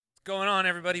Going on,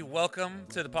 everybody? Welcome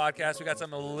to the podcast. We got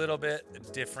something a little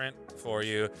bit different for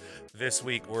you this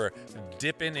week. We're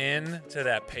dipping in to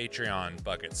that Patreon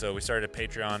bucket. So we started a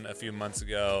Patreon a few months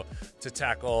ago to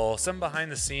tackle some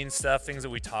behind the scenes stuff, things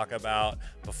that we talk about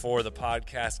before the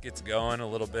podcast gets going, a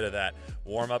little bit of that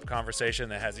warm up conversation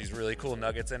that has these really cool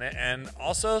nuggets in it, and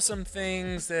also some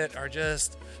things that are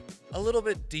just a little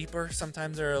bit deeper.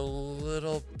 Sometimes they're a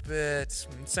little bit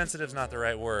sensitive's not the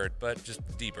right word, but just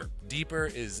deeper. Deeper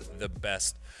is the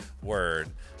best word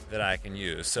that I can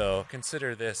use. So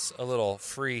consider this a little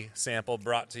free sample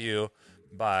brought to you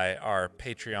by our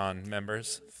Patreon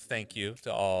members. Thank you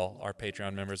to all our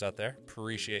Patreon members out there.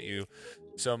 Appreciate you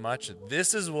so much.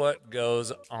 This is what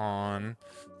goes on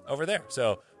over there.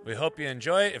 So we hope you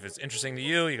enjoy it. If it's interesting to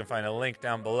you, you can find a link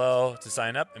down below to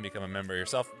sign up and become a member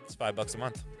yourself. It's $5 a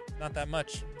month. Not that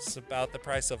much. It's about the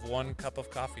price of one cup of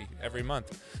coffee every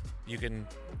month. You can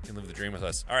live the dream with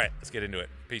us. All right, let's get into it.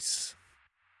 Peace.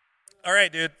 All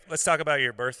right, dude. Let's talk about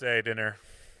your birthday dinner.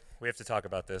 We have to talk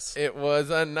about this. It was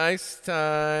a nice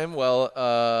time. Well,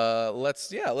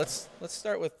 let's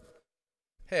start with.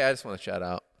 Hey, I just want to shout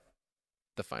out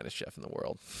the finest chef in the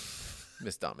world,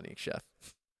 Miss Dominique Chef.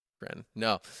 Friend.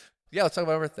 No. Yeah, let's talk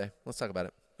about her birthday. Let's talk about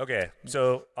it. Okay,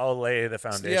 so I'll lay the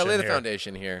foundation. Yeah, lay the here.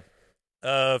 foundation here.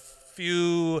 A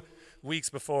few weeks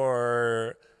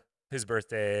before his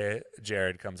birthday,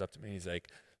 Jared comes up to me. He's like,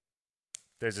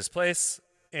 there's this place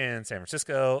in San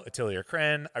Francisco, Atelier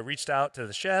Cren. I reached out to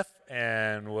the chef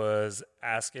and was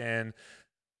asking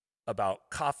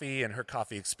about coffee and her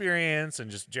coffee experience,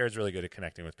 and just Jared's really good at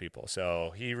connecting with people.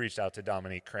 So he reached out to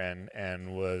Dominique Cren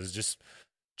and was just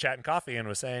chatting coffee and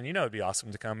was saying, it'd be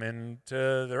awesome to come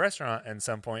into the restaurant at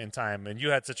some point in time. And you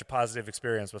had such a positive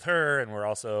experience with her, and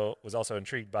was also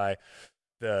intrigued by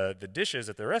the dishes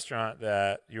at the restaurant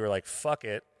that you were like, fuck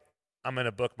it, I'm going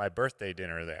to book my birthday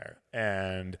dinner there.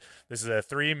 And this is a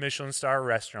 3 Michelin star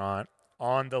restaurant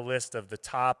on the list of the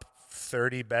top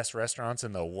 30 best restaurants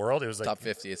in the world. It was like top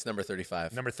 50. It's number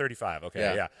 35. Number 35.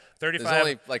 Okay, yeah. 35. There's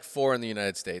only like 4 in the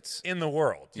United States. In the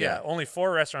world. Yeah. Only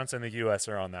 4 restaurants in the U.S.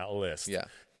 are on that list. Yeah.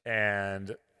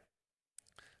 And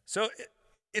so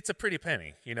it's a pretty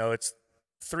penny. It's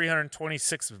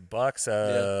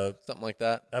 $326 something like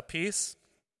that a piece.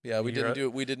 Yeah, we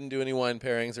didn't do any wine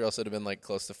pairings, or else it'd have been like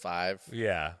close to 5.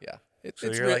 Yeah. It's So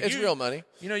real, you're like, it's real money.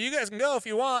 You guys can go if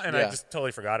you want. And I Yeah. just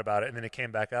totally forgot about it. And then it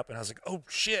came back up, and I was like, oh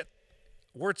shit,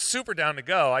 we're super down to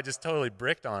go. I just totally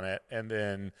bricked on it. And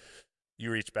then you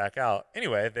reached back out.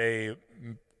 Anyway, they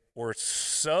were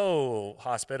so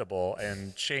hospitable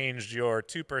and changed your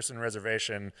 2-person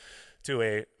reservation to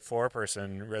a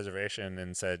 4-person reservation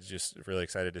and said, just really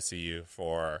excited to see you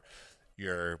for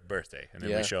your birthday. And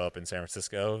then we show up in San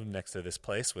Francisco next to this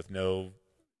place with no,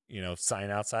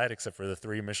 sign outside except for the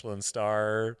 3 Michelin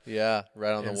star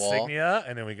right on the wall. insignia.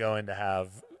 And then we go in to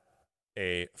have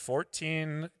a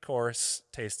 14-course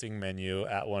tasting menu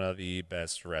at one of the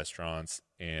best restaurants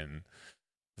in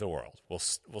the world. We'll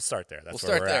start there. That's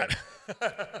where we're at.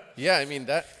 Yeah, I mean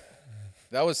that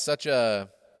was such a.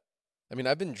 I mean,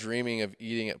 I've been dreaming of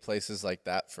eating at places like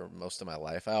that for most of my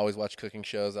life. I always watch cooking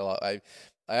shows. I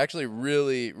actually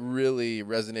really, really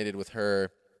resonated with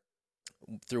her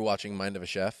through watching Mind of a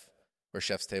Chef or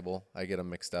Chef's Table. I get them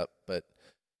mixed up, but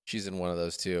she's in one of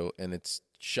those too, and it's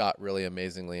shot really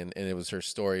amazingly. And it was her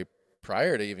story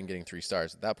prior to even getting 3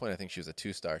 stars. At that point, I think she was a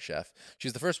 2-star chef.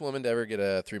 She's the first woman to ever get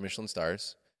a 3 Michelin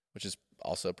stars, which is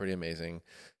also pretty amazing.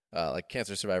 Like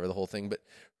cancer survivor, the whole thing. But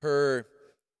her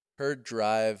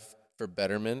drive for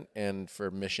betterment and for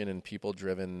mission and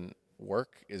people-driven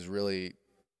work is really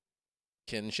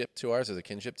kinship to ours, as a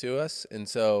kinship to us. And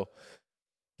so,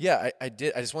 yeah, I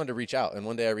just wanted to reach out. And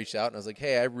one day I reached out and I was like,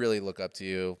 hey, I really look up to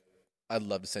you. I'd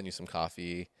love to send you some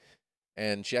coffee.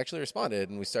 And she actually responded,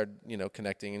 and we started,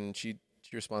 connecting, and she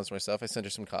responds to my stuff. I sent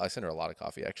her I sent her a lot of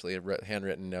coffee, actually, a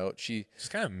handwritten note. She's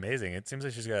kind of amazing. It seems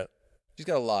like she's got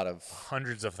a lot of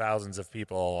hundreds of thousands of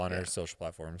people on her social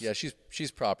platforms. Yeah,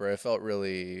 she's proper. I felt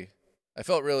really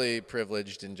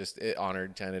privileged and just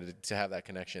honored kind of to have that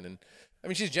connection. And I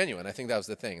mean, she's genuine. I think that was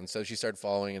the thing. And so she started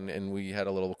following, and we had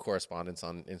a little correspondence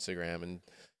on Instagram, and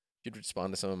she'd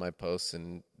respond to some of my posts,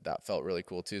 and that felt really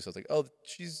cool too. So I was like, oh,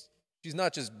 she's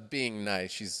not just being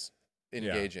nice, she's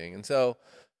engaging. And so,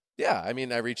 yeah, I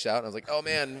mean, I reached out and I was like, oh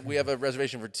man, we have a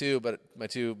reservation for 2, but my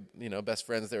 2, best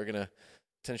friends, they were going to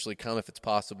potentially come if it's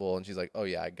possible. And she's like, oh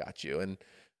yeah, I got you.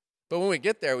 But when we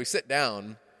get there, we sit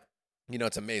down,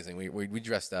 it's amazing. We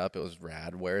dressed up. It was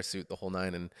rad, wear a suit, the whole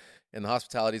 9. And the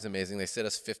hospitality is amazing. They sit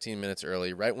us 15 minutes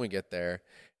early, right when we get there.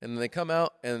 And then they come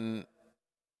out and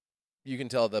you can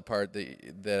tell the part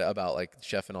that about like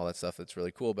chef and all that stuff that's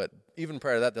really cool. But even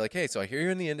prior to that, they're like, hey, so I hear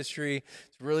you're in the industry.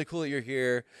 It's really cool that you're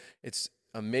here. It's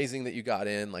amazing that you got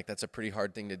in. Like, that's a pretty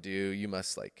hard thing to do. You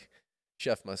must like,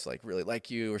 chef must like really like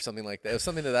you or something like that. It was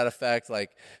something to that effect.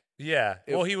 Like, Yeah.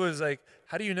 Well, he was like,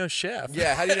 how do you know chef?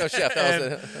 yeah, how do you know chef?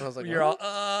 And I was like, you're what?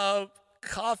 all,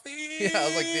 coffee. Yeah, I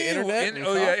was like, the internet and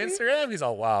yeah, coffee? Instagram. He's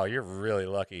all, wow, you're really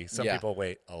lucky. Some Yeah. people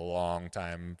wait a long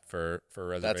time for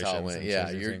reservations. That's how it went. and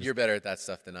Yeah, choosing things. you're better at that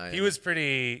stuff than I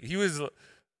am.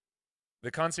 The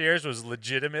concierge was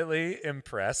legitimately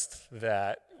impressed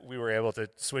that we were able to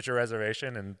switch a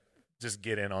reservation and just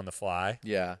get in on the fly.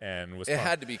 Yeah. And was It pumped.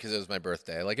 had to be because it was my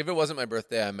birthday. Like, if it wasn't my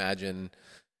birthday, I imagine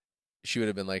she would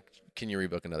have been like, can you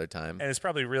rebook another time? And it's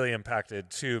probably really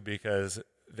impacted too because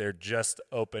they're just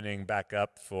opening back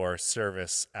up for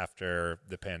service after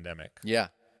the pandemic. Yeah.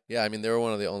 Yeah, I mean, they were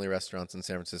one of the only restaurants in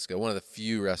San Francisco, one of the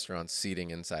few restaurants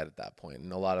seating inside at that point.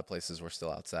 And a lot of places were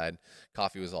still outside.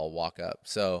 Coffee was all walk up.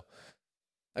 So,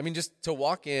 I mean, just to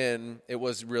walk in, it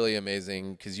was really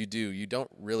amazing because you don't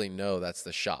really know that's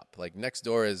the shop. Like, next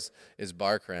door is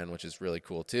Bar Cran, which is really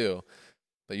cool too.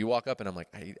 But you walk up and I'm like,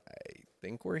 I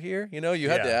think we're here. You know, you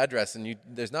had the address and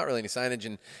there's not really any signage.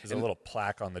 And there's a little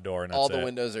plaque on the door. And all that's the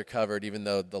windows are covered, even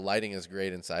though the lighting is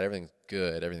great inside. Everything's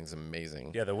good. Everything's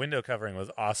amazing. Yeah, the window covering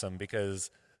was awesome because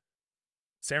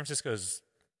San Francisco's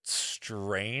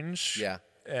strange. Yeah.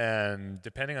 And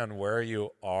depending on where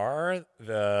you are,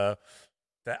 the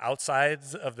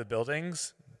outsides of the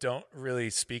buildings don't really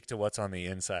speak to what's on the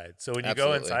inside. So when you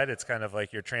go inside, it's kind of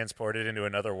like you're transported into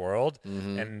another world.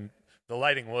 Mm-hmm. And the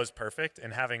lighting was perfect,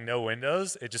 and having no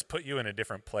windows, it just put you in a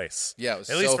different place. Yeah, it was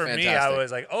At least for fantastic. me, I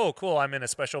was like, oh, cool, I'm in a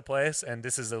special place, and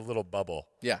this is a little bubble.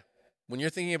 Yeah. When you're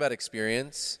thinking about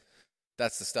experience,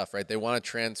 that's the stuff, right? They want to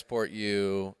transport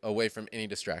you away from any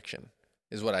distraction,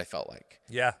 is what I felt like.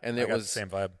 Yeah, And I it got was the same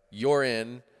vibe. You're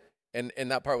in, and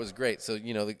that part was great. So,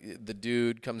 you know, the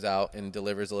dude comes out and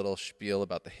delivers a little spiel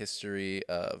about the history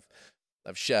of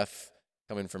chef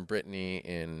coming from Brittany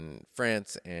in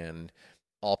France and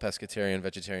all pescatarian,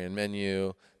 vegetarian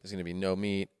menu. There's going to be no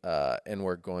meat, and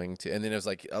we're going to. And then it was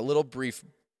like a little brief,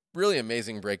 really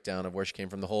amazing breakdown of where she came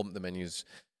from. The menus,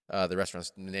 the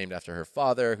restaurant's named after her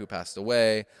father who passed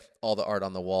away. All the art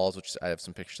on the walls, which I have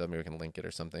some pictures of. Maybe we can link it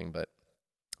or something, but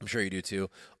I'm sure you do too.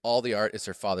 All the art is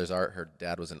her father's art. Her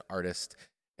dad was an artist,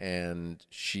 and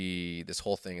this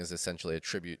whole thing is essentially a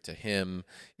tribute to him,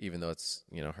 even though it's,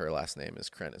 you know, her last name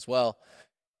is Kren as well.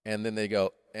 And then they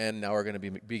go, and now we're going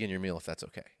to begin your meal if that's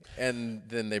okay. And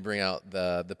then they bring out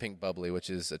the pink bubbly, which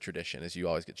is a tradition, is you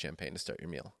always get champagne to start your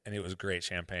meal. And it was great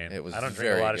champagne. It was I don't drink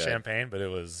very a lot of good. champagne, but it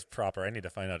was proper. I need to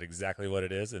find out exactly what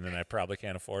it is, and then I probably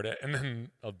can't afford it, and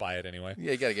then I'll buy it anyway.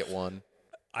 Yeah, you got to get one.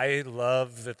 I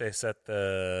love that they set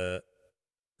the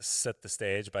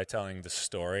stage by telling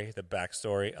the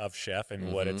backstory of Chef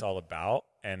and what it's all about,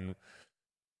 and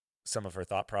some of her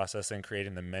thought process in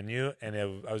creating the menu. And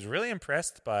I was really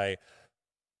impressed by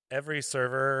every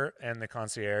server and the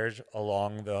concierge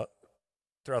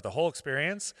throughout the whole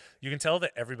experience. You can tell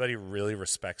that everybody really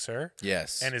respects her.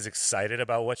 Yes. And is excited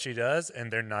about what she does,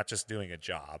 and they're not just doing a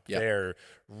job. Yep. They're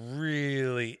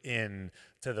really into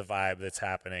the vibe that's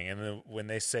happening. And when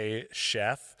they say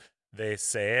chef, they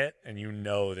say it, and you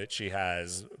know that she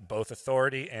has both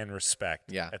authority and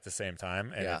respect at the same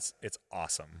time, and it's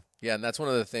awesome. Yeah, and that's one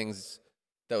of the things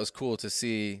that was cool to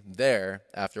see there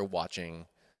after watching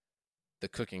the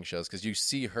cooking shows, because you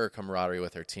see her camaraderie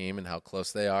with her team and how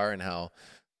close they are and how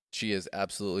she is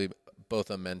absolutely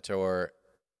both a mentor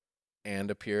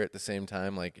and a peer at the same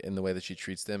time. Like, in the way that she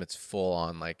treats them, it's full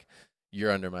on like,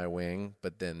 you're under my wing,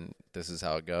 but then this is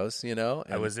how it goes, you know?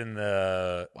 And I was in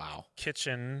the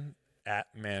kitchen at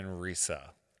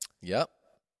Manresa. Yep.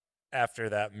 After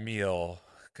that meal,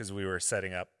 because we were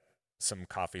setting up some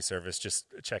coffee service, just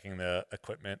checking the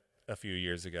equipment a few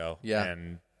years ago. Yeah.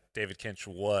 And David Kinch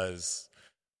was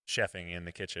chefing in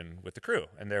the kitchen with the crew.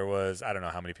 And there was, I don't know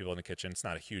how many people in the kitchen. It's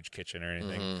not a huge kitchen or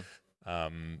anything.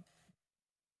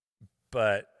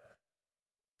 But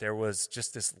there was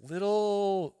just this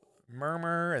little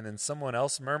murmur, and then someone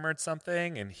else murmured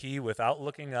something, and he, without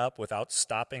looking up, without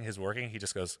stopping his working, he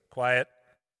just goes, quiet.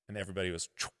 And everybody was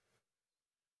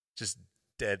just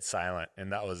dead silent.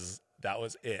 And that was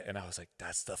it. And I was like,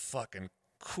 that's the fucking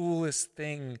coolest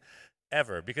thing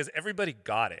ever, because everybody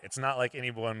got it. It's not like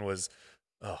anyone was,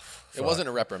 it wasn't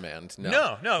a reprimand.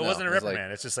 No, it wasn't a reprimand.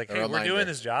 Like it's just like, a hey, reminder. we're doing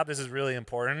this job. This is really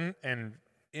important. And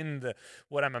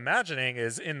what I'm imagining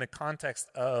is in the context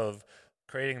of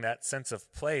creating that sense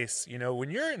of place. You know,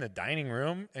 when you're in the dining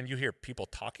room and you hear people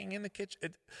talking in the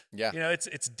kitchen, Yeah. you know, it's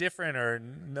different, or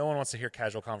no one wants to hear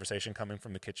casual conversation coming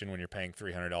from the kitchen when you're paying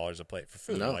 $300 a plate for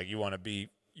food. No. Like you want to be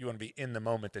in the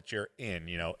moment that you're in,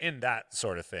 you know, in that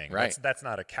sort of thing. Right. That's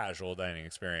not a casual dining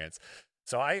experience.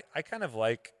 So I kind of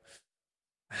like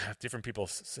different people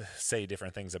say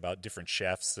different things about different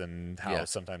chefs and how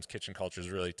sometimes kitchen culture is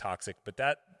really toxic, but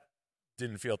that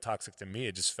didn't feel toxic to me.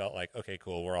 It just felt like, okay,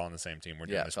 cool, we're all on the same team. We're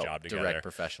doing this job together. Direct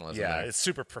professionalism. Yeah, there. it's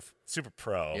super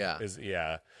pro.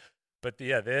 Yeah. But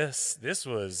this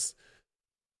was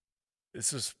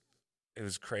it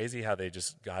was crazy how they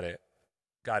just got it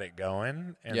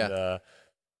going. And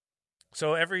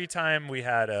so every time we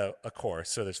had a course,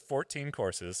 so there's 14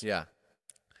 courses. Yeah.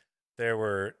 There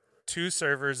were 2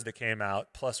 servers that came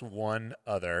out plus one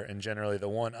other, and generally the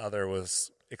one other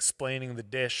was explaining the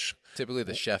dish. Typically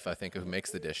the chef, I think, who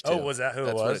makes the dish too. Oh, was that who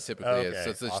That's it was? what it typically is. Okay, So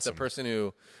it's the awesome.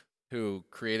 person who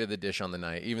created the dish on the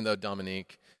night, even though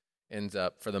Dominique ends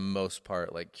up, for the most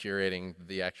part, like curating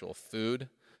the actual food,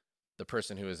 the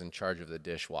person who is in charge of the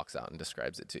dish walks out and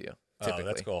describes it to you. Typically. Oh,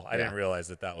 that's cool. I didn't realize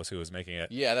that was who was making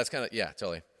it. Yeah, that's kind of,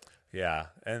 totally. Yeah,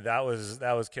 and that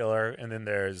was killer. And then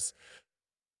there's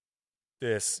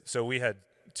this. So we had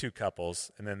 2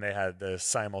 couples, and then they had the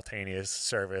simultaneous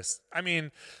service. I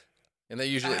mean, and they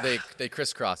usually they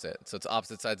crisscross it, so it's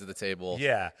opposite sides of the table.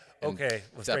 Yeah. Okay.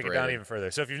 Let's break it down even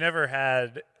further. So if you've never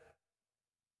had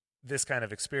this kind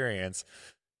of experience,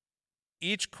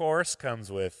 each course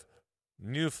comes with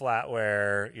new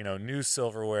flatware, you know, new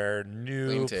silverware,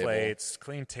 new plates,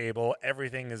 clean table.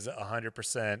 Everything is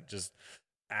 100% just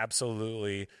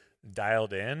absolutely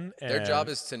dialed in. And their job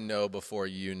is to know before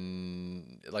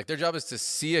their job is to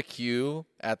see a cue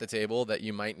at the table that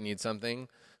you might need something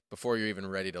before you're even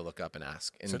ready to look up and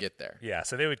ask and get there. Yeah.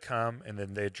 So they would come, and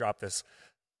then they'd drop this.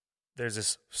 There's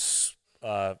this.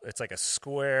 It's like a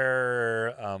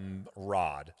square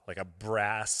rod, like a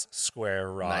brass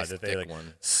square rod nice, that they like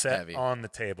set heavy on the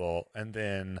table, and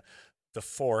then the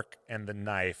fork and the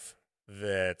knife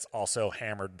that's also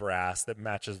hammered brass that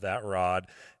matches that rod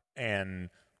and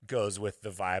goes with the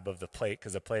vibe of the plate,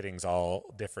 because the plating's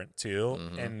all different too.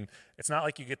 Mm-hmm. And it's not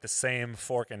like you get the same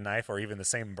fork and knife or even the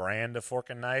same brand of fork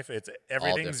and knife. It's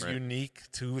everything's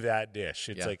unique to that dish.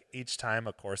 It's like each time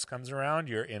a course comes around,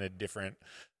 you're in a different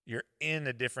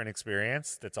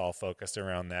experience that's all focused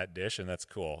around that dish, and that's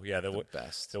cool. Yeah, the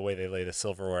best. The way they lay the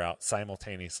silverware out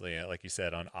simultaneously, like you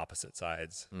said, on opposite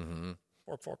sides. Mm-hmm.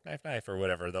 Fork, knife, or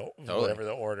whatever whatever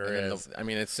the order is. I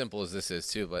mean, it's simple as this is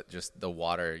too, but just the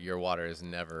water, your water is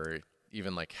never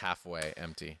even like halfway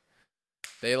empty.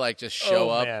 They like just show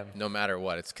up no matter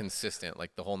what. It's consistent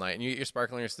like the whole night, and you get your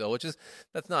sparkling or still, which is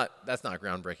that's not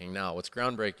groundbreaking. Now, what's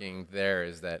groundbreaking there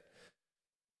is that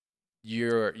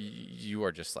you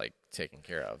are just like taken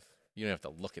care of. You don't have to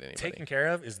look at anybody. Taken care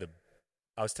of is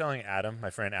I was telling Adam, my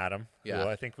friend Adam, who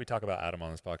I think we talk about Adam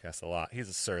on this podcast a lot. He's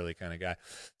a surly kind of guy.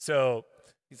 So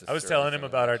I was telling him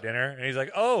about our dinner, and he's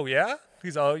like, "Oh yeah."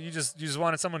 He's all, "You just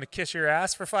wanted someone to kiss your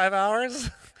ass for 5 hours?"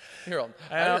 I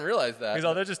didn't realize that. He's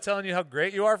all, "They're just telling you how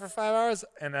great you are for 5 hours,"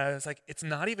 and I was like, "It's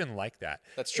not even like that."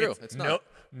 That's true. It's not.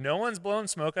 No one's blowing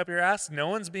smoke up your ass. No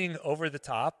one's being over the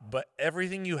top. But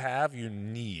everything you have, you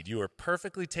need. You are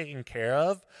perfectly taken care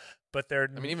of. But they're.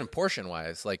 I mean, even portion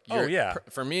wise, like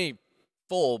for me,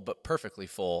 full but perfectly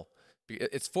full.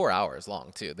 It's 4 hours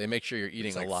long too. They make sure you're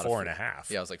eating like a lot. 4.5 hours.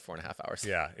 Yeah, it was like 4.5 hours.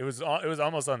 Yeah, it was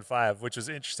almost on 5, which was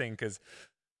interesting because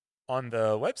on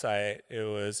the website it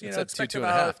was it said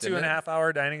 2.5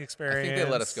 hour dining experience. I think they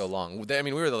let us go long. I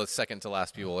mean, we were the second to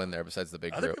last people in there besides the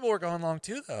big Other group. people were going long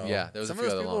too, though. Yeah, there was some a few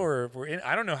of those other people long. were in.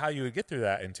 I don't know how you would get through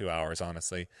that in 2 hours.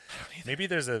 Honestly, maybe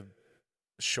there's a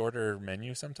shorter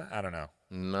menu sometime. I don't know.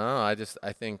 No, I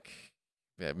think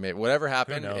whatever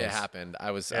happened, it happened.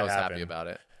 I was happy about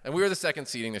it. And we were the second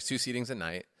seating. There's 2 seatings a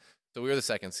night. So we were the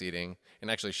second seating, and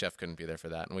actually Chef couldn't be there for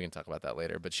that, and we can talk about that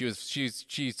later. But she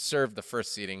served the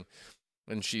first seating,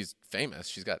 and she's famous.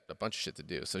 She's got a bunch of shit to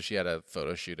do. So she had a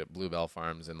photo shoot at Bluebell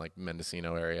Farms in like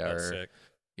Mendocino area. That's sick.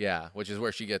 Yeah, which is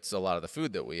where she gets a lot of the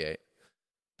food that we ate.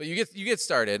 But you get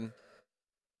started.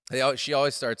 She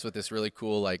always starts with this really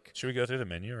cool like. Should we go through the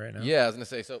menu right now? Yeah, I was gonna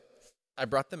say. So I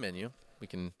brought the menu. We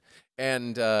can,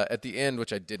 and at the end,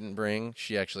 which I didn't bring,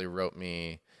 she actually wrote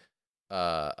me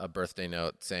a birthday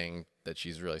note saying that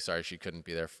she's really sorry she couldn't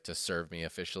be there to serve me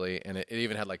officially, and it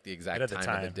even had like the exact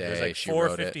time of the day. It was like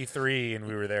 4:53, and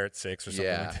we were there at 6 or something.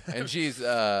 Yeah, like that. and she's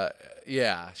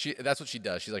that's what she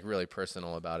does. She's like really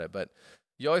personal about it. But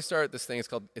you always start this thing.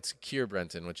 It's Keir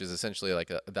Brenton, which is essentially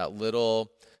like that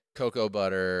little cocoa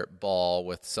butter ball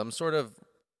with some sort of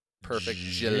perfect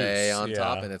gelée on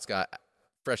top, and it's got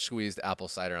fresh squeezed apple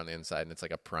cider on the inside, and it's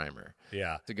like a primer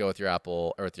Yeah. to go with your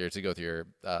apple or to go with your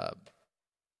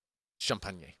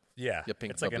champagne. Yeah. Yeah,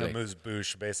 pink It's like an bubbly.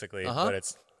 amuse-bouche, basically, Uh-huh. but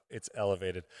it's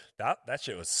elevated. That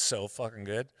shit was so fucking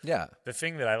good. Yeah. The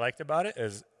thing that I liked about it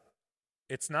is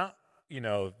it's not,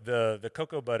 the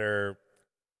cocoa butter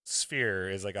sphere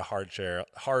is like a hard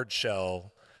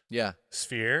shell Yeah.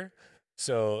 sphere.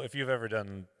 So if you've ever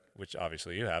done, which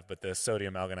obviously you have, but the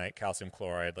sodium alginate, calcium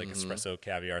chloride, like espresso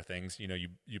caviar things, you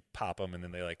pop them and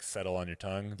then they like settle on your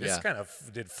tongue. This Yeah. kind of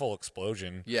did full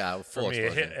explosion. Yeah. For Full me,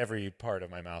 explosion. it hit every part of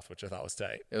my mouth, which I thought was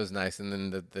tight. It was nice. And then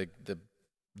the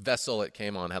vessel it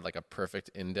came on had like a perfect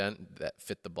indent that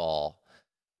fit the ball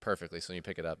perfectly. So when you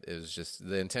pick it up, it was just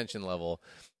the intention level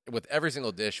with every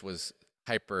single dish was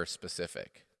hyper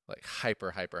specific, like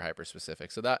hyper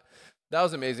specific. So that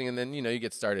was amazing. And then, you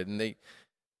get started and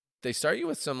they start you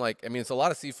with some it's a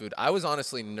lot of seafood. I was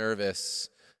honestly nervous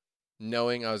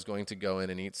knowing I was going to go in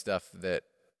and eat stuff that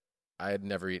I had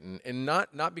never eaten. And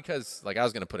not because I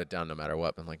was going to put it down no matter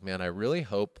what. But I'm like, man, I really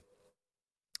hope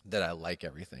that I like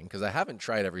everything because I haven't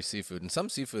tried every seafood. And some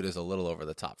seafood is a little over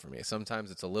the top for me.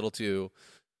 Sometimes it's a little too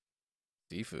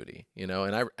seafoody,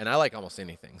 and I like almost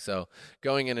anything. So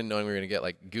going in and knowing we were going to get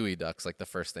like gooey ducks, like the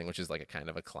first thing, which is like a kind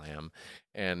of a clam,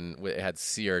 and it had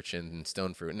sea urchin and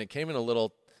stone fruit. And it came in a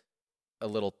little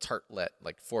tartlet,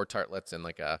 like 4 tartlets and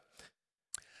like a,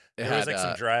 There was like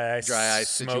some dry ice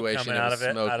smoke situation. coming out of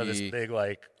it, smoky. out of this big,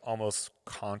 like almost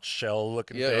conch shell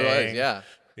looking Yeah, thing. it was, yeah.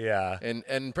 Yeah.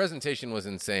 And presentation was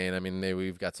insane. I mean,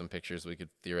 we've got some pictures we could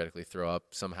theoretically throw up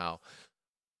somehow.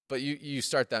 But you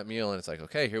start that meal and it's like,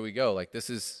 okay, here we go. Like this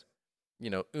is,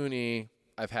 uni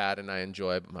I've had and I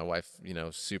enjoy, but my wife,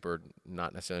 super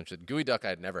not necessarily interested. Gooey duck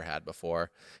I'd never had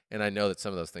before. And I know that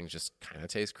some of those things just kind of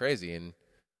taste crazy. And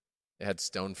it had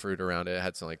stone fruit around it. It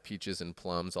had some like peaches and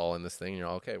plums all in this thing. And you're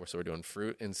all, okay, so we're doing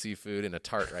fruit and seafood and a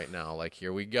tart right now. Like,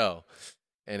 here we go.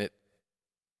 And it,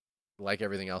 like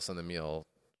everything else on the meal,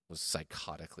 was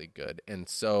psychotically good. And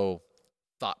so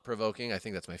thought-provoking. I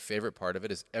think that's my favorite part of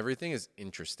it is everything is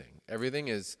interesting. Every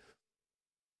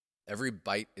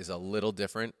bite is a little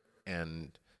different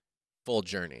and full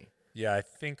journey. Yeah, I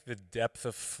think the depth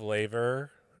of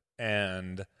flavor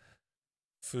and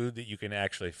food that you can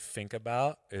actually think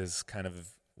about is kind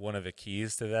of one of the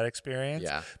keys to that experience.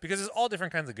 Yeah. Because there's all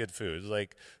different kinds of good foods.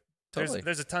 Like Totally.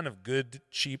 there's a ton of good,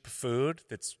 cheap food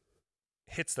that's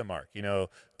hits the mark. Dude,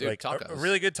 like tacos. a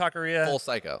really good taqueria Full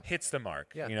psycho. hits the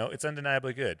mark. Yeah. It's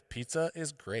undeniably good. Pizza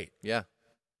is great. Yeah.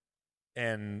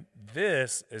 And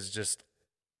this is just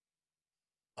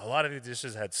a lot of the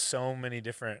dishes had so many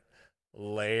different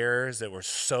layers that were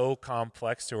so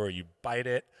complex to where you bite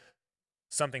it,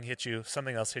 something hits you,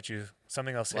 something else hits you,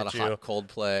 something else A lot hits of you. hot cold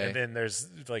play. And then there's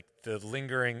like the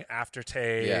lingering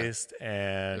aftertaste,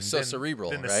 and It's so then,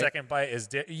 cerebral, Then the right? second bite is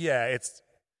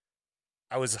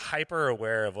I was hyper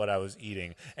aware of what I was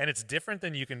eating, and it's different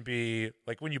than you can be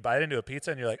like when you bite into a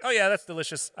pizza and you're like, oh yeah, that's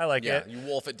delicious, I like it. You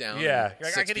wolf it down. Yeah, and you're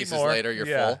like, 6 I could eat pieces more. later, you're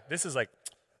yeah. full. This is like,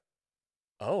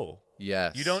 oh,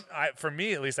 Yes. you don't. For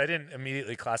me at least, I didn't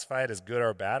immediately classify it as good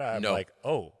or bad. I'm No. like,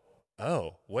 oh,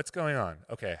 what's going on?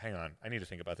 Okay, hang on, I need to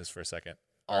think about this for a second.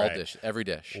 All right. dish, every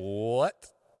dish. What? What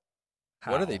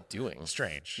How? are they doing?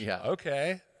 Strange. Yeah.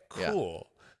 Okay. Yeah. Cool.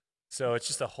 So it's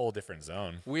just a whole different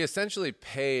zone. We essentially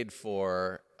paid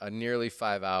for a nearly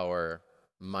 5-hour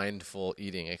mindful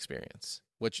eating experience,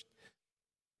 which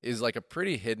is like a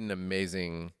pretty hidden,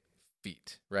 amazing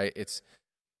feat, right? It's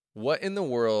what in the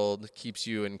world keeps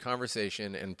you in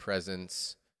conversation and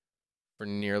presence for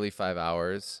nearly 5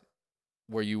 hours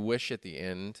where you wish at the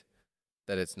end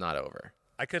that it's not over.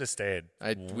 I could have stayed.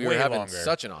 We were way having longer.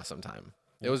 such an awesome time.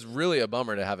 It was really a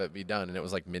bummer to have it be done, and it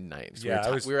was like midnight. So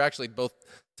Yeah, we were actually both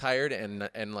tired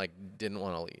and like didn't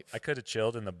want to leave. I could have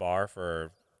chilled in the bar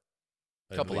for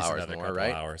a Couple least hours another more, couple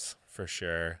right? Hours for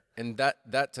sure. And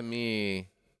that to me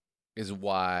is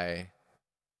why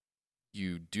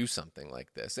you do something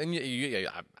like this. And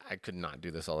I could not do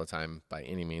this all the time by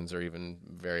any means, or even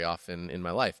very often in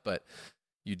my life. But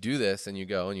you do this, and you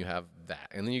go and you have that,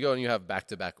 and then you go and you have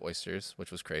back-to-back oysters,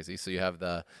 which was crazy. So you have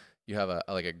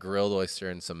a grilled oyster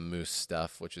and some mousse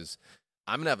stuff, which is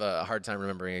I'm gonna have a hard time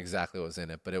remembering exactly what was in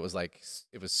it, but it was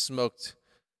smoked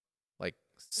like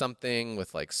something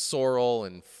with like sorrel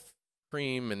and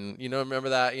cream, and remember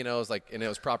that it was like, and it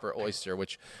was proper oyster,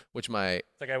 which my It's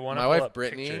like I want to my pull wife up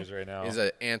Brittany pictures right now. is an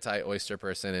anti-oyster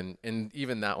person, and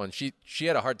even that one she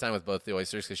had a hard time with both the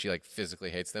oysters because she like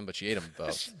physically hates them, but she ate them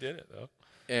both. She did it though.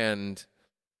 And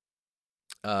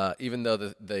even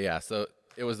though so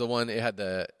it was the one, it had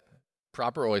the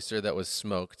proper oyster that was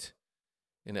smoked,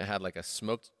 and it had like a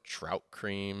smoked trout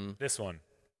cream. This one.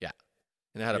 Yeah.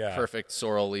 and it had a Yeah. perfect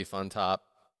sorrel leaf on top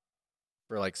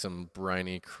for like some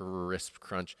briny, crisp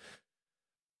crunch.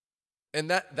 And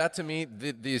that to me,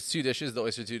 these two dishes, the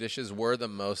oyster stew dishes, were the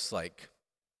most like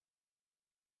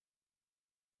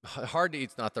hard to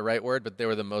eat's not the right word, but they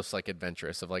were the most like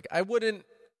adventurous. Of like, I wouldn't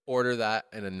order that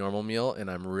in a normal meal, and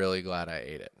I'm really glad I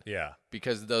ate it Yeah.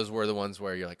 because those were the ones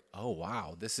where you're like, oh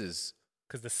wow, this is.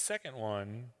 Because the second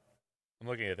one, I'm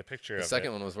looking at the picture The of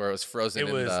second it. one was where it was frozen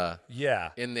It was,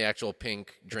 yeah. in the actual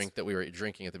pink drink that we were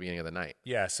drinking at the beginning of the night.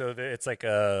 Yeah, so it's like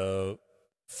a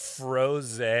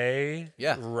frosé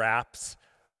Yeah. wrapped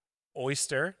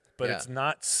oyster, but Yeah. it's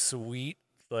not sweet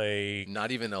like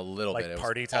Not even a little bit. like It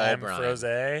party was all time brine.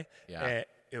 frosé. Yeah. And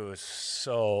it was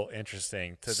so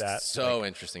interesting to that. So like,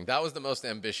 interesting. That was the most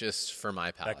ambitious for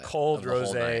my palate. that cold of the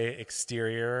whole night. rosé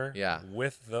exterior. Yeah.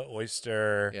 With the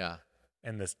oyster. Yeah.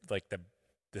 And this like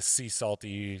the sea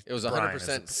salty. It was brine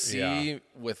 100% is- sea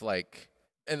with like,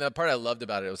 and the part I loved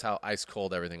about it was how ice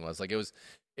cold everything was. Like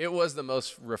it was the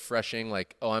most refreshing.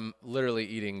 Like, oh, I'm literally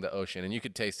eating the ocean, and you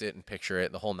could taste it and picture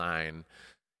it, the whole nine.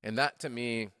 And that to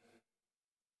me,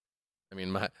 I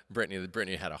mean,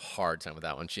 Brittany had a hard time with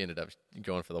that one. She ended up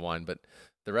going for the wine, but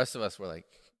the rest of us were like,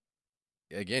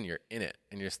 again, you're in it,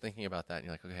 and you're just thinking about that, and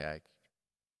you're like, okay,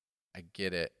 I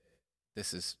get it.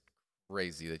 This is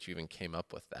crazy that you even came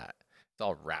up with that. It's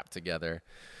all wrapped together.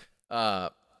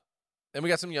 And we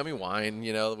got some yummy wine.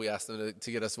 You know, we asked them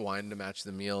to get us wine to match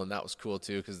the meal, and that was cool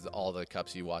too because all the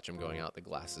cups you watch them going out, the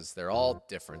glasses, they're all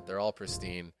different. They're all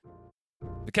pristine.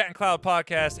 The Cat and Cloud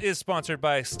podcast is sponsored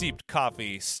by Steeped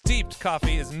Coffee. Steeped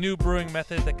Coffee is a new brewing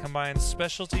method that combines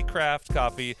specialty craft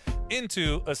coffee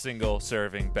into a single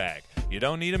serving bag. You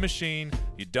don't need a machine.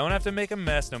 You don't have to make a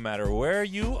mess no matter where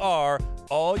you are.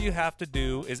 All you have to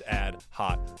do is add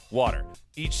hot water.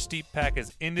 Each steep pack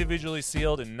is individually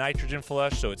sealed and nitrogen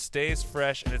flush so it stays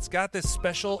fresh, and it's got this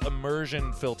special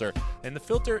immersion filter. And the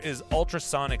filter is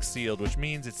ultrasonic sealed, which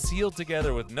means it's sealed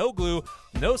together with no glue,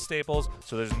 no staples,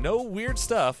 so there's no weird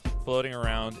stuff floating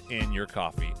around in your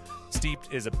coffee.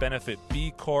 Steeped is a Benefit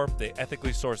B Corp. They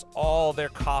ethically source all their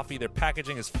coffee. Their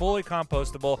packaging is fully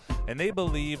compostable, and they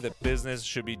believe that business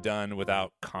should be done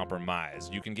without compromise.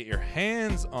 You can get your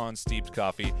hands on Steeped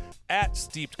Coffee at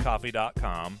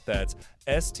steepedcoffee.com. That's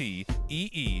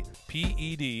STEEPED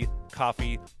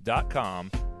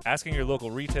coffee.com. Asking your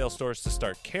local retail stores to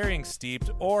start carrying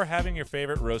Steeped, or having your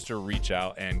favorite roaster reach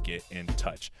out and get in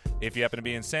touch. If you happen to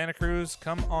be in Santa Cruz,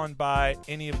 come on by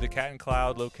any of the Cat and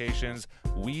Cloud locations.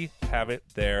 We have it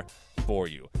there for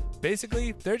you.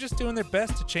 Basically, they're just doing their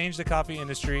best to change the coffee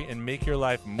industry and make your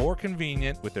life more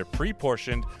convenient with their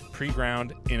pre-portioned,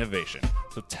 pre-ground innovation.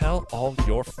 So tell all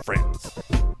your friends.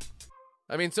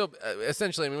 I mean, so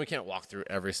essentially, I mean, we can't walk through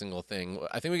every single thing.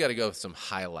 I think we got to go with some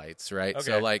highlights, right? Okay.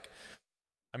 So, like,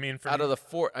 I mean, out of the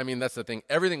four, I mean, that's the thing.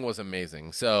 Everything was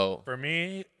amazing. So, for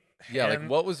me, yeah, like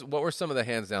what were some of the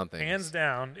hands down things? hands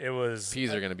down, it was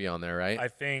Peas are going to be on there, right? I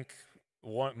think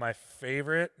my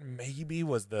favorite maybe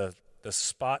was the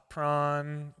spot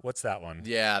prawn. What's that one?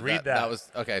 Yeah, read that. That was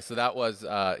okay. So that was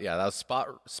that was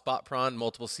spot prawn,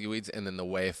 multiple seaweeds, and then the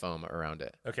whey foam around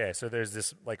it. Okay, so there's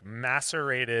this like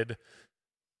macerated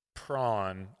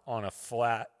prawn on a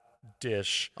flat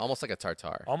dish, Almost like a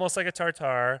tartare. almost like a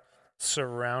tartare,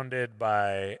 surrounded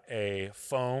by a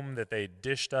foam that they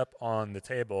dished up on the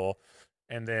table,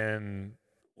 and then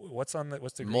what's the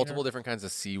greener? Multiple different kinds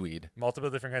of seaweed. Multiple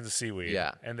different kinds of seaweed.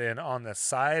 Yeah. And then on the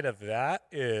side of that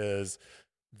is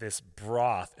this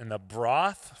broth. And the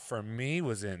broth for me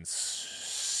was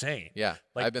insane. Yeah,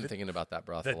 Like I've been thinking about that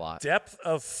broth The a lot. depth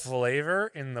of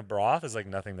flavor in the broth is like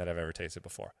nothing that I've ever tasted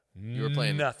before. You were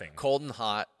playing nothing. cold and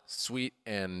hot, sweet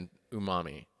and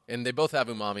umami, and they both have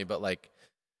umami, but like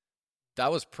that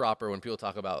was proper. When people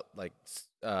talk about like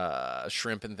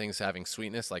shrimp and things having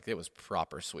sweetness, like it was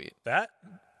proper sweet. That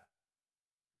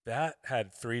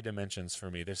had three dimensions for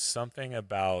me. There's something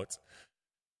about,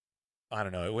 I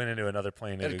don't know, it went into another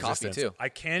plane It of had coffee, existence. too, I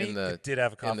can't in it did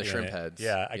have a coffee the shrimp in it. heads.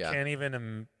 Yeah, I Yeah. can't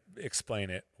even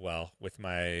explain it well with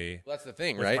my Well, that's the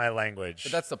thing, with right? my language.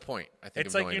 But that's the point. I think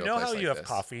It's of like, going you to a know place how like you have this.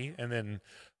 coffee and then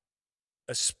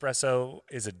espresso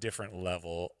is a different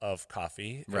level of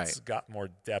coffee. Right. It's got more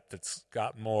depth. It's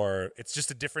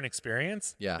just a different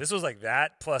experience. Yeah. This was like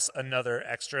that plus another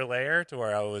extra layer to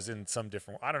where I was in some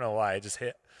different, I don't know why, it just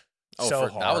hit so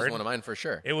hard. That was one of mine for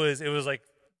sure. It was like,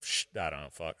 I don't know,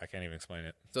 fuck, I can't even explain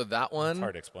it. So that It's one,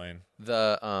 hard to explain.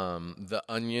 the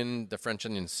onion, the French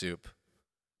onion soup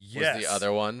Yes. was the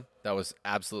other one that was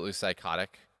absolutely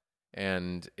psychotic,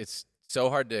 and it's so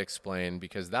hard to explain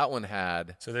because that one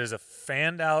had So there's a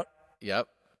fanned out yep.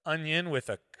 onion with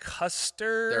a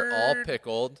custard. They're all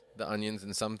pickled, the onions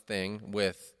in something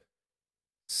with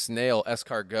snail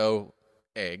escargot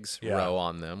eggs Yeah. row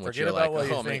on them, which Forget you're about like, what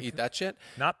you oh, I'm going think. to eat that shit?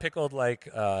 Not pickled like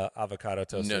avocado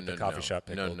toast No, at the no, coffee no. shop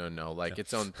pickled. No. Like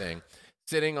its own thing.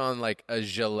 Sitting on like a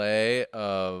gelée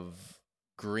of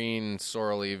green,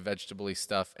 sorrely, vegetable-y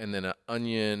stuff, and then an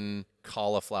onion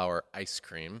cauliflower ice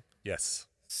cream. Yes.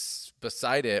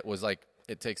 Beside it was like,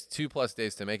 it takes 2+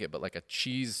 days to make it, but like a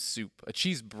cheese soup, a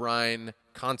cheese brine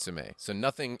consomme. So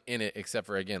nothing in it except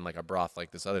for, again, like a broth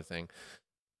like this other thing.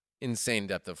 Insane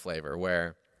depth of flavor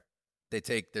where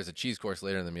there's a cheese course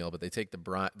later in the meal, but they take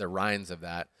the rinds of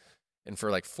that, and for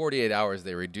like 48 hours,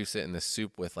 they reduce it in this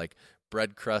soup with like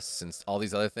bread crusts and all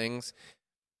these other things.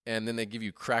 And then they give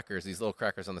you crackers, these little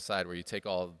crackers on the side where you take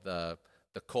all the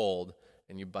cold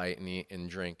and you bite and eat and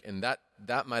drink. And that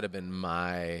might have been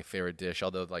my favorite dish.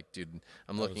 Although, like, dude,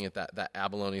 I'm looking at that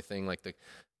abalone thing, like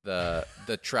the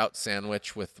trout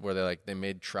sandwich where they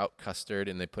made trout custard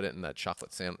and they put it in that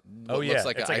chocolate sandwich. Oh yeah, Looks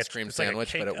like it's an ice cream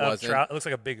sandwich, but it wasn't. It looks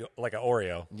like a big, like an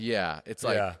Oreo. Yeah, it's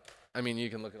like, Yeah. I mean, you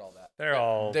can look at all that.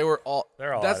 They were all.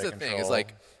 That's out the of thing. control. Is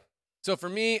like, so for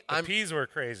me, the peas were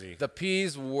crazy. The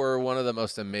peas were one of the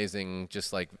most amazing.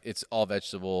 Just like, it's all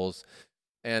vegetables,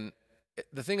 and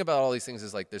the thing about all these things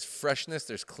is like, there's freshness,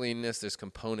 there's cleanness, there's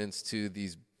components to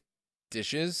these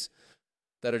dishes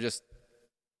that are just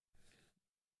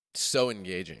so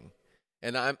engaging.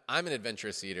 And I'm an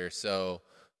adventurous eater, so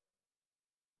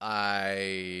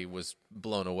I was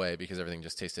blown away because everything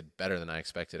just tasted better than I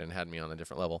expected and had me on a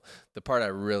different level. The part I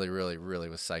really, really, really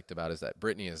was psyched about is that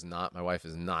my wife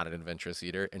is not an adventurous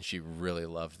eater, and she really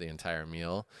loved the entire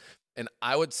meal. And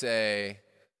I would say,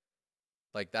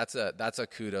 like, that's a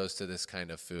kudos to this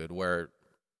kind of food where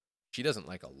she doesn't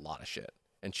like a lot of shit.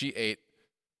 And she ate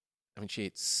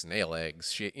snail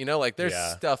eggs. There's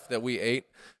stuff that we ate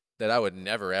that I would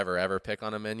never, ever, ever pick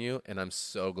on a menu. And I'm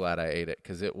so glad I ate it,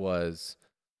 because it was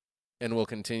and will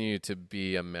continue to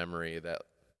be a memory that,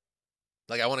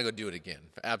 like, I want to go do it again.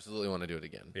 I absolutely want to do it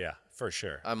again. Yeah, for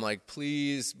sure. I'm like,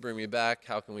 please bring me back.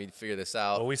 How can we figure this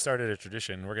out? Well, we started a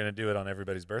tradition. We're going to do it on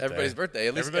everybody's birthday. Everybody's birthday.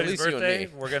 At least you birthday,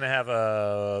 and me. We're going to have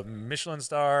a Michelin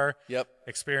star Yep.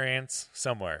 experience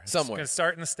somewhere. It's going to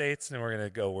start in the States, and we're going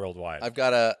to go worldwide. I've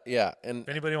got and if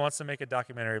anybody wants to make a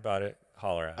documentary about it,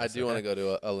 holler at us. I do want to go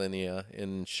to Alinea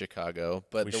in Chicago,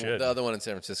 but the other one in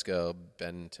San Francisco,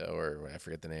 Bento, or I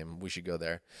forget the name. We should go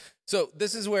there. So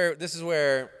this is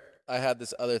where I had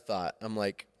this other thought. I'm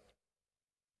like,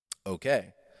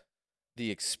 okay, the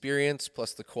experience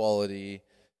plus the quality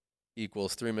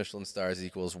equals 3 Michelin stars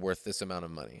equals worth this amount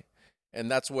of money. And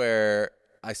that's where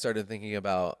I started thinking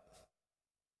about,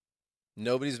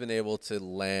 nobody's been able to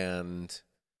land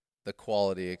the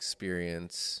quality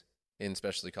experience in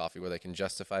specialty coffee where they can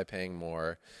justify paying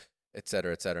more, et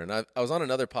cetera, et cetera. And I was on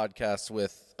another podcast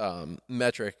with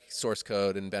Metric, Source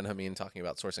Code, and Ben Hameen talking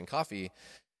about sourcing coffee.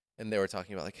 And they were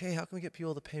talking about, like, hey, how can we get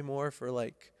people to pay more for,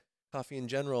 like, coffee in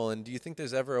general? And do you think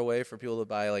there's ever a way for people to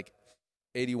buy, like,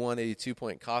 81,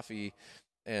 82-point coffee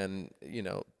and,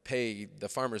 pay the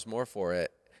farmers more for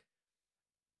it?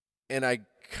 And I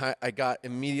got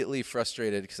immediately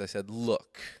frustrated because I said,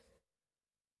 look,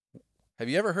 have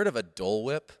you ever heard of a Dole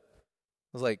Whip? I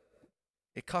was like,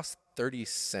 it costs 30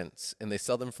 cents, and they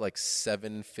sell them for, like,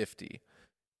 $7.50.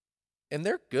 And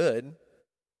they're good.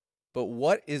 But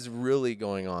what is really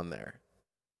going on there?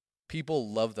 People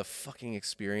love the fucking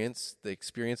experience, the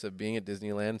experience of being at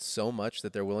Disneyland so much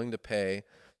that they're willing to pay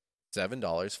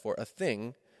 $7 for a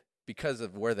thing because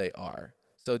of where they are.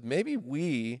 So maybe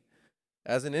we,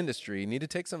 as an industry, need to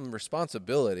take some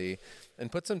responsibility and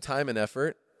put some time and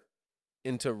effort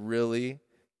into really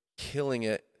killing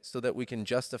it so that we can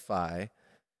justify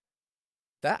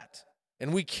that.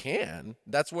 And we can.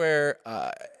 That's where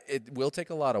it will take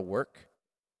a lot of work.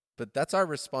 But that's our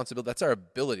responsibility. That's our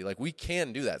ability. Like, we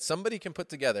can do that. Somebody can put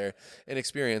together an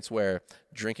experience where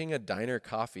drinking a diner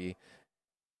coffee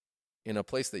in a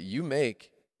place that you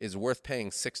make is worth paying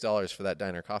 $6 for that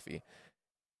diner coffee.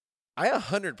 I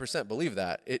 100% believe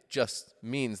that. It just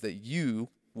means that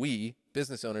we,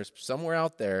 business owners somewhere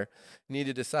out there, need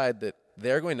to decide that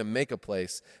they're going to make a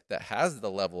place that has the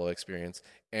level of experience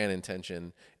and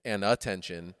intention and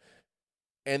attention,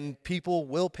 and people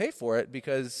will pay for it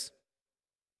because...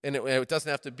 And it doesn't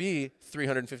have to be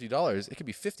 $350. It could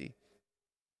be $50.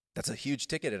 That's a huge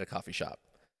ticket at a coffee shop.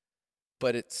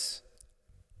 But it's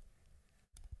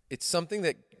something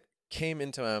that came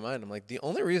into my mind. I'm like, the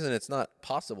only reason it's not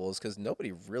possible is because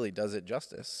nobody really does it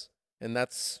justice. And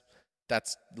that's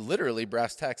literally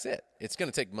brass tacks it. It's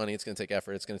going to take money. It's going to take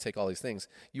effort. It's going to take all these things.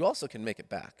 You also can make it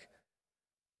back.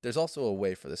 There's also a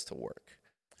way for this to work.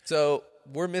 So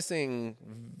we're missing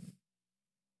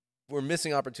we're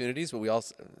missing opportunities, but we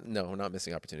also no, we're not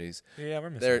missing opportunities. Yeah, we're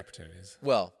missing opportunities.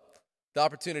 Well, the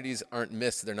opportunities aren't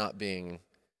missed; they're not being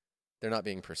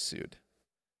pursued,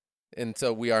 and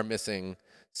so we are missing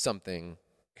something.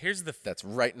 That's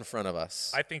right in front of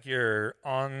us. I think you're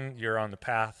on the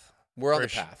path. We're on the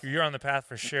path. You're on the path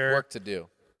for sure. Work to do.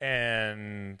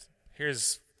 And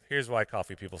here's why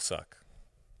coffee people suck.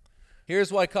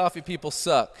 Here's why coffee people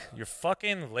suck. You're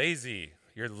fucking lazy.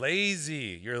 You're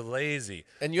lazy. You're lazy.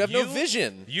 And you have no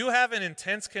vision. You have an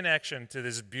intense connection to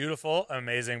this beautiful,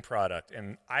 amazing product.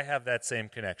 And I have that same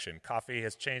connection. Coffee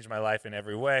has changed my life in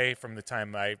every way from the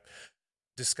time I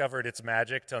discovered its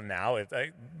magic till now.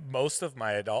 Most of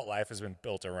my adult life has been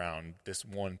built around this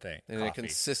one thing. And coffee. It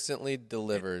consistently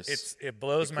delivers. It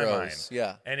blows my mind.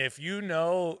 Yeah. And if you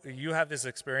know you have this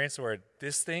experience where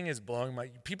this thing is blowing my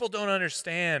people don't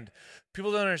understand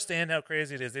how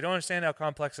crazy it is. They don't understand how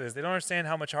complex it is. They don't understand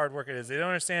how much hard work it is. They don't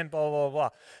understand blah blah blah blah.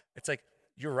 It's like,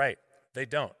 you're right. They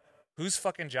don't. Whose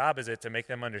fucking job is it to make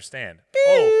them understand? Beep.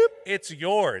 Oh, it's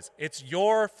yours. It's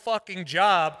your fucking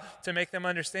job to make them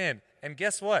understand. And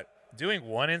guess what? Doing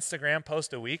one Instagram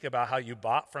post a week about how you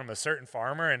bought from a certain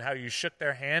farmer and how you shook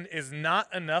their hand is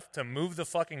not enough to move the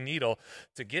fucking needle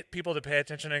to get people to pay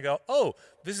attention and go, oh,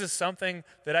 this is something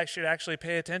that I should actually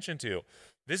pay attention to.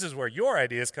 This is where your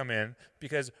ideas come in,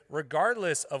 because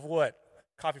regardless of what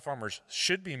coffee farmers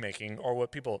should be making or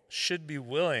what people should be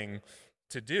willing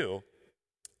to do,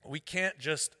 we can't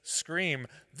just scream,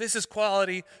 this is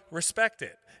quality, respect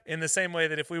it. In the same way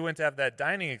that if we went to have that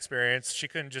dining experience, she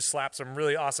couldn't just slap some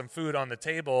really awesome food on the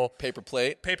table. Paper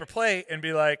plate, and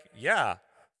be like, yeah,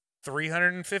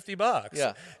 $350.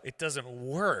 Yeah. It doesn't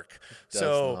work. It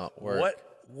does not work.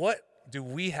 What do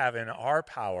we have in our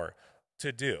power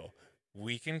to do?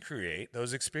 We can create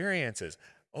those experiences.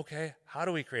 Okay, how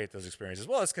do we create those experiences?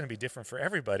 Well, it's going to be different for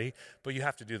everybody, but you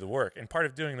have to do the work. And part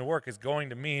of doing the work is going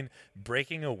to mean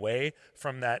breaking away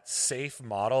from that safe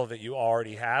model that you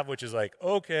already have, which is like,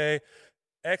 okay,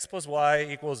 X plus Y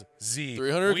equals Z.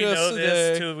 300 we know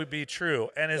this to to be true.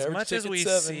 And as much as we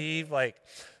see like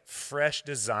fresh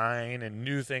design and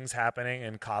new things happening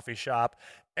in coffee shop,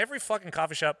 every fucking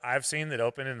coffee shop I've seen that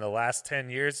opened in the last 10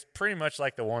 years, pretty much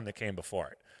like the one that came before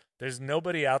it. There's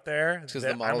nobody out there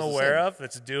that I'm aware of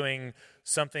that's doing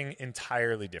something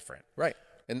entirely different. Right.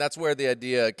 And that's where the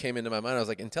idea came into my mind. I was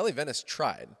like, IntelliVentus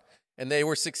tried, and they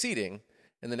were succeeding.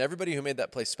 And then everybody who made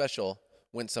that place special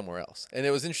went somewhere else. And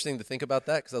it was interesting to think about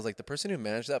that, because I was like, the person who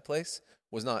managed that place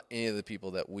was not any of the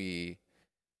people that we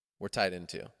were tied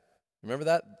into. Remember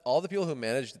that? All the people who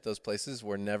managed those places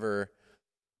were never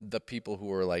the people who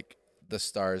were like the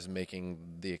stars making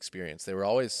the experience. They were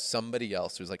always somebody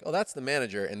else who's like, oh, that's the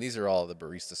manager, and these are all the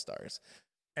barista stars,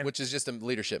 which is just a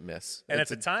leadership miss. And at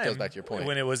the time, goes back to your point,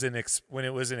 when it was an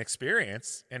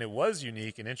experience and it was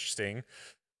unique and interesting,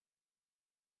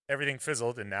 everything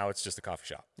fizzled, and now it's just a coffee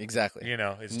shop. Exactly. You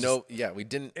know, it's we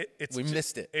didn't. We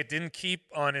missed it. It didn't keep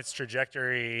on its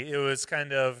trajectory. It was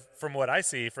kind of, from what I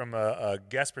see from a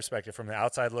guest perspective, from the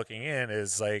outside looking in,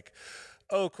 is like,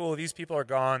 oh, cool, these people are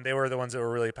gone. They were the ones that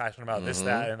were really passionate about this,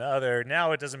 that, and the other.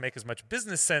 Now it doesn't make as much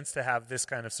business sense to have this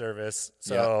kind of service,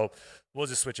 so we'll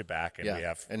just switch it back. And we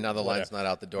have. And now the line's not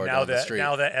out the door, down the street.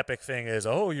 Now the epic thing is,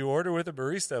 oh, you order with a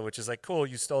barista, which is like, cool,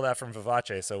 you stole that from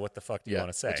Vivace, so what the fuck do you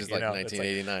want to say? Which is like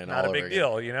 1989. It's like, not a big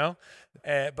deal, you know?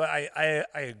 But I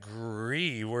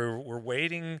agree. We're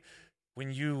waiting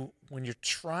when you're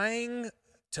trying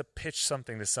to pitch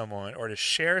something to someone or to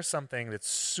share something that's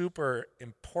super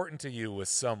important to you with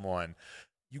someone,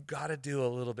 you got to do a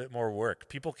little bit more work.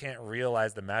 People can't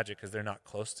realize the magic because they're not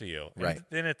close to you. Right. And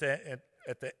then at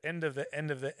the end of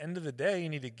the day, you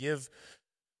need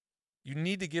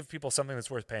to give people something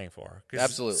that's worth paying for.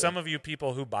 Absolutely. Some of you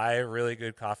people who buy really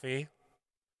good coffee,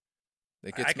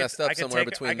 it gets messed up somewhere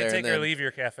between there and then. I could take or leave your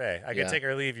cafe. I could take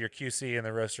or leave your QC in the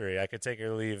roastery. I could take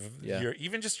or leave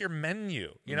even just your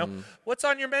menu. You know, what's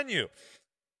on your menu?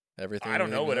 Everything. I don't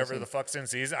know. Whatever the fuck's in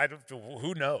season.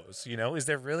 Who knows? You know, is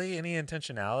there really any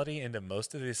intentionality into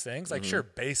most of these things? Like, sure,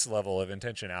 base level of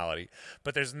intentionality,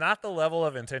 but there's not the level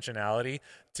of intentionality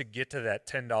to get to that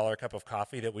 $10 cup of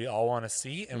coffee that we all want to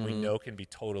see and we know can be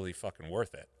totally fucking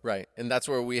worth it. Right, and that's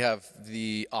where we have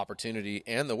the opportunity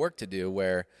and the work to do,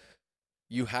 where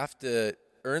you have to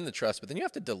earn the trust, but then you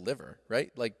have to deliver,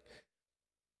 right? Like,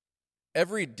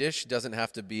 every dish doesn't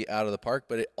have to be out of the park,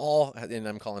 but and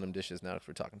I'm calling them dishes now if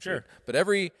we're talking food. But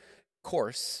every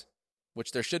course,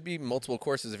 which there should be multiple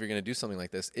courses if you're going to do something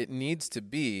like this, it needs to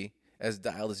be as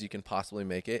dialed as you can possibly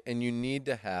make it, and you need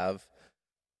to have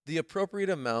the appropriate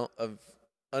amount of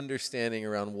understanding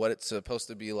around what it's supposed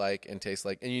to be like and taste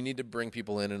like, and you need to bring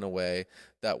people in a way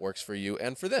that works for you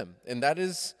and for them. And that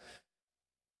is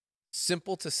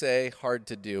simple to say, hard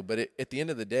to do. But at the end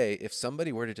of the day, if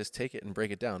somebody were to just take it and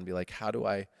break it down and be like, how do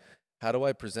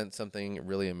I present something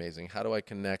really amazing? How do I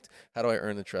connect? How do I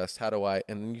earn the trust?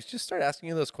 And you just start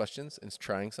asking those questions and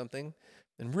trying something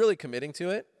and really committing to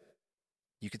it,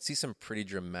 you could see some pretty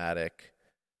dramatic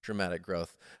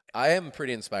growth. I am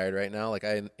pretty inspired right now. Like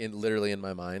literally in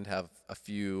my mind have a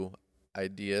few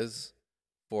ideas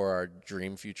for our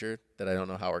dream future that I don't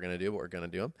know how we're going to do, but we're going to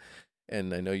do them.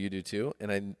 And I know you do too.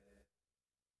 And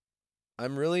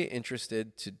I'm really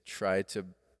interested to try to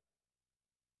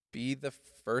be the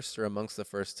first or amongst the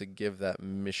first to give that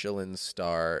Michelin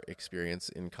star experience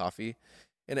in coffee.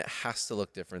 And it has to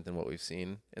look different than what we've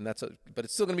seen. But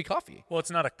it's still going to be coffee. Well,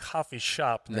 it's not a coffee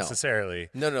shop necessarily.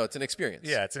 No, it's an experience.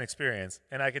 Yeah, it's an experience.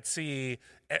 And I could see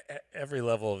every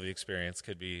level of the experience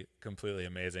could be completely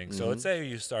amazing. Mm-hmm. So let's say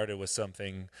you started with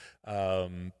something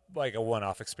like a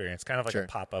one-off experience, kind of like a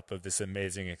pop-up of this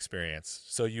amazing experience.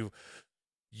 So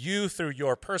you through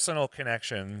your personal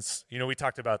connections, we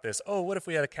talked about this. Oh, what if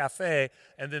we had a cafe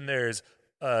and then there's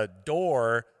a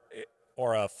door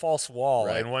or a false wall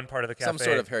in one part of the cafe. Some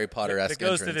sort of Harry Potter-esque that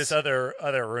goes entrance to this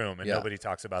other room, and nobody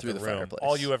talks about the room. Fireplace.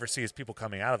 All you ever see is people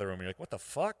coming out of the room. And you're like, what the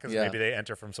fuck? Because maybe they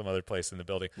enter from some other place in the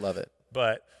building. Love it.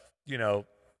 But,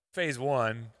 phase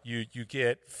one, you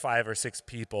get 5 or 6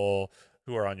 people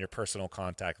who are on your personal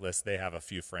contact list. They have a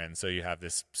few friends, so you have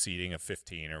this seating of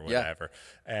 15 or whatever.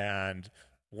 Yeah. And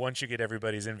once you get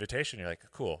everybody's invitation, you're like,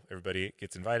 cool, everybody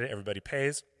gets invited, everybody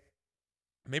pays.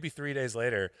 Maybe 3 days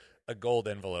later, a gold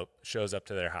envelope shows up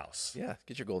to their house. Yeah,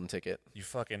 get your golden ticket. You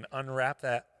fucking unwrap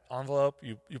that envelope,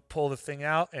 you pull the thing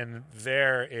out, and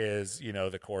there is,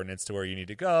 the coordinates to where you need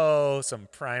to go, some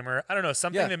primer. I don't know,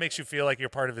 something that makes you feel like you're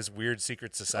part of this weird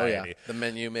secret society. Oh, yeah. The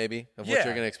menu, maybe, of what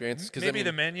you're going to experience. Maybe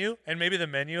the menu, and maybe the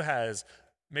menu has,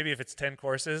 maybe if it's 10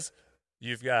 courses,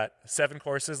 you've got 7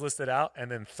 courses listed out,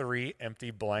 and then 3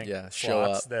 empty blank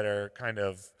slots that are kind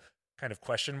of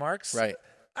question marks. Right.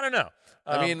 I don't know.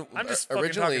 I'm just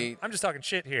originally talking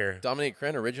shit here. Dominique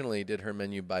Crenn originally did her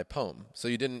menu by poem, so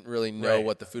you didn't really know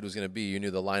what the food was going to be. You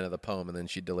knew the line of the poem, and then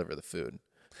she'd deliver the food.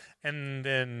 And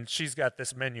then she's got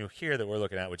this menu here that we're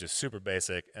looking at, which is super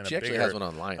basic. And she actually has one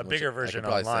online. A bigger version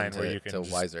online where you can to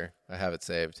Wiser. I have it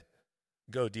saved.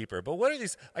 Go deeper. But what are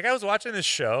these? Like, I was watching this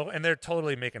show, and they're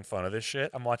totally making fun of this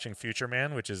shit. I'm watching Future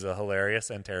Man, which is a hilarious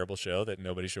and terrible show that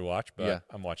nobody should watch, but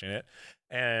I'm watching it.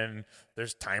 And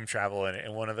there's time travel in it.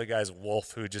 And one of the guys,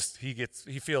 Wolf, who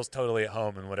he feels totally at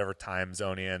home in whatever time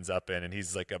zone he ends up in. And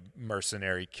he's like a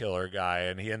mercenary killer guy.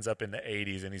 And he ends up in the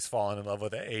 80s, and he's fallen in love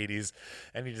with the 80s.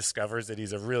 And he discovers that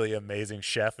he's a really amazing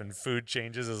chef, and food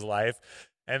changes his life.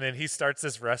 And then he starts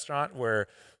this restaurant where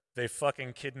they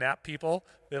fucking kidnap people.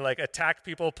 They attack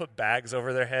people, put bags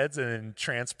over their heads, and then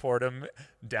transport them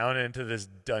down into this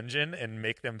dungeon and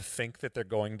make them think that they're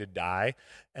going to die.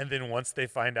 And then once they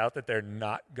find out that they're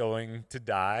not going to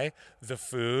die, the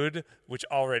food, which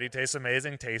already tastes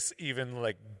amazing, tastes even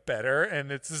better.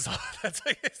 And it's just,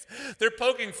 they're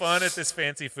poking fun at this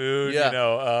fancy food,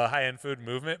 high-end food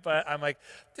movement. But I'm like,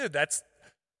 dude,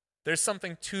 there's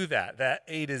something to that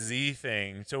A to Z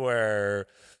thing, to where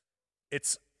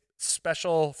it's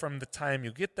special from the time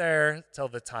you get there till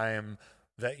the time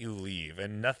that you leave,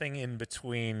 and nothing in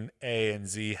between A and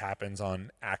Z happens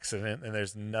on accident, and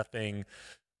there's nothing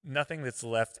that's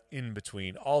left in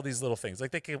between. All these little things,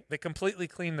 they completely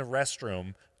clean the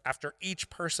restroom after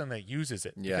each person that uses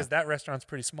it, because that restaurant's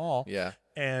pretty small,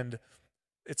 and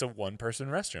it's a 1-person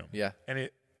restroom, and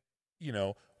it,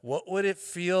 what would it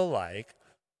feel like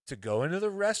to go into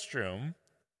the restroom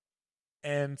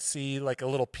and see a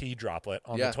little pee droplet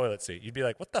on the toilet seat? You'd be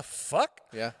like, what the fuck?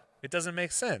 Yeah. It doesn't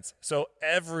make sense. So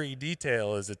every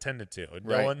detail is attended to.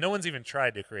 No one's even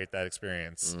tried to create that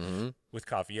experience with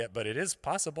coffee yet, but it is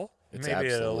possible. It's maybe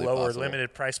at a lower possible.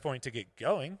 Limited price point to get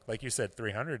going. Like you said,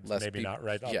 300, maybe not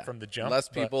right off from the jump. Less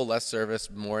people, less service,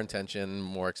 more intention,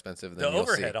 more expensive than the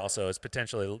overhead also is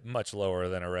potentially much lower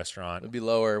than a restaurant. It would be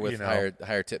lower with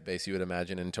higher tip base, you would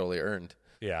imagine, and totally earned.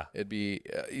 Yeah, it'd be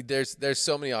there's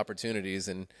so many opportunities,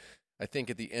 and I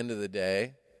think at the end of the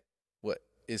day, what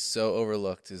is so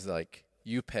overlooked is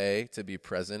you pay to be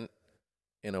present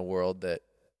in a world that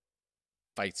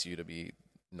fights you to be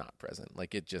not present.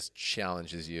 It just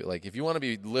challenges you. If you want to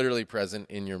be literally present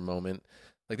in your moment,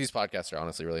 these podcasts are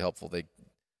honestly really helpful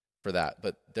for that.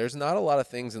 But there's not a lot of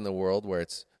things in the world where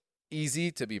it's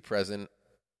easy to be present.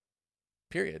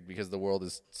 Period, because the world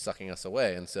is sucking us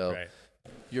away, and so. Right.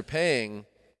 You're paying,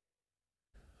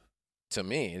 to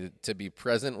me, to be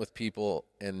present with people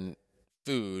and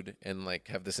food and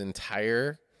have this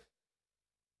entire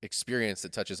experience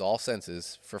that touches all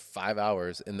senses for 5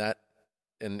 hours, and that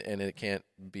and it can't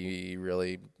be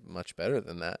really much better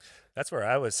than that. That's where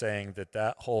I was saying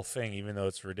that whole thing, even though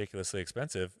it's ridiculously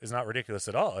expensive, is not ridiculous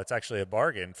at all. It's actually a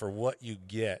bargain for what you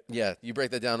get. Yeah, you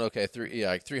break that down. Okay,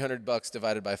 like $300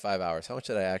 divided by 5 hours. How much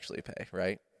did I actually pay?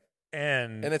 Right,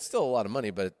 and it's still a lot of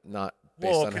money, but not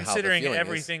based on considering how the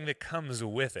everything that comes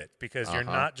with it, because you're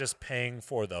not just paying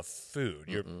for the food.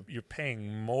 You're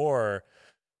paying more.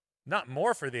 Not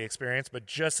more for the experience, but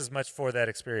just as much for that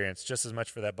experience, just as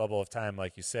much for that bubble of time,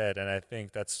 like you said. And I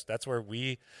think that's where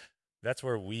we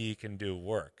can do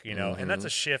work, you know. And that's a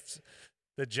shift,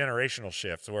 the generational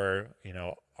shift, where, you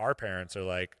know, our parents are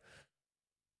like,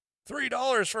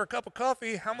 $3 for a cup of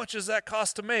coffee. How much does that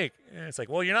cost to make? And it's like,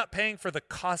 well, you're not paying for the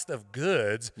cost of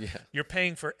goods. Yeah. You're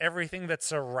paying for everything that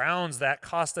surrounds that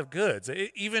cost of goods.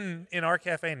 Even in our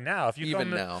cafe now, if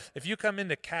you come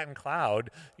into Cat and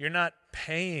Cloud, you're not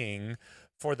paying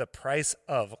for the price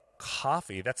of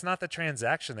coffee. That's not the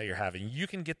transaction that you're having. You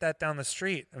can get that down the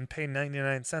street and pay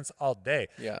 99 cents all day.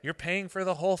 Yeah. You're paying for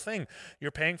the whole thing.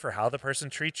 You're paying for how the person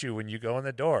treats you when you go in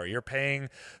the door. You're paying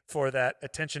for that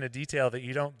attention to detail that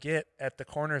you don't get at the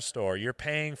corner store. You're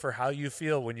paying for how you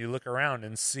feel when you look around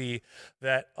and see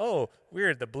that, oh,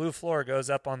 weird, the blue floor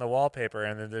goes up on the wallpaper,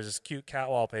 and then there's this cute cat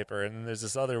wallpaper, and then there's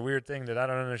this other weird thing that I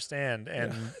don't understand,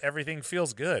 and everything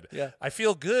feels good. Yeah. I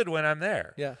feel good when I'm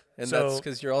there. Yeah. And that's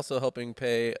because you're also helping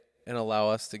pay and allow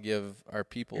us to give our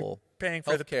people paying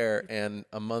for healthcare and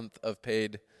a month of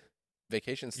paid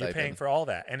vacation stipend. You're paying for all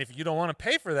that. And if you don't want to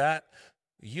pay for that,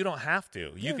 you don't have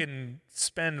to. You can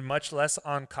spend much less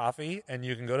on coffee, and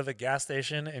you can go to the gas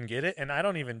station and get it. And I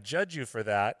don't even judge you for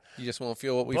that. You just won't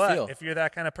feel what we feel. But if you're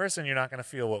that kind of person, you're not going to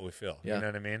feel what we feel. Yeah. You know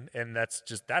what I mean? And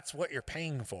that's what you're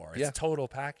paying for. It's Yeah. total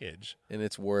package. And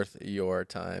it's worth your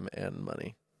time and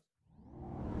money.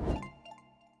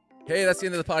 Hey, that's the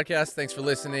end of the podcast. Thanks for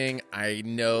listening. I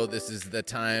know this is the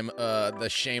time, the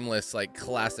shameless, like,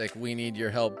 classic, we need your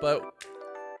help, but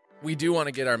we do want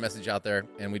to get our message out there,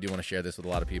 and we do want to share this with a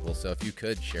lot of people. So if you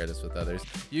could share this with others,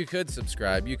 you could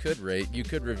subscribe, you could rate, you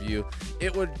could review.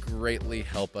 It would greatly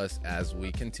help us as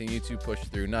we continue to push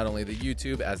through not only the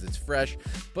YouTube as it's fresh,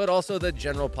 but also the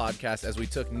general podcast, as we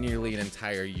took nearly an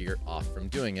entire year off from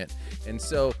doing it. And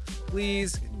so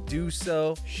please do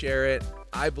so, share it.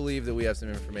 I believe that we have some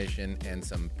information and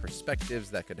some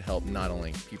perspectives that could help not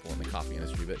only people in the coffee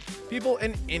industry, but people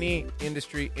in any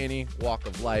industry, any walk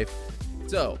of life.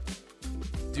 So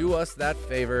do us that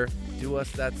favor, do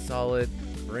us that solid,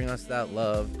 bring us that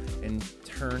love, and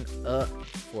turn up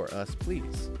for us,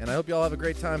 please. And I hope you all have a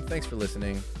great time. Thanks for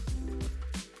listening.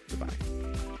 Goodbye.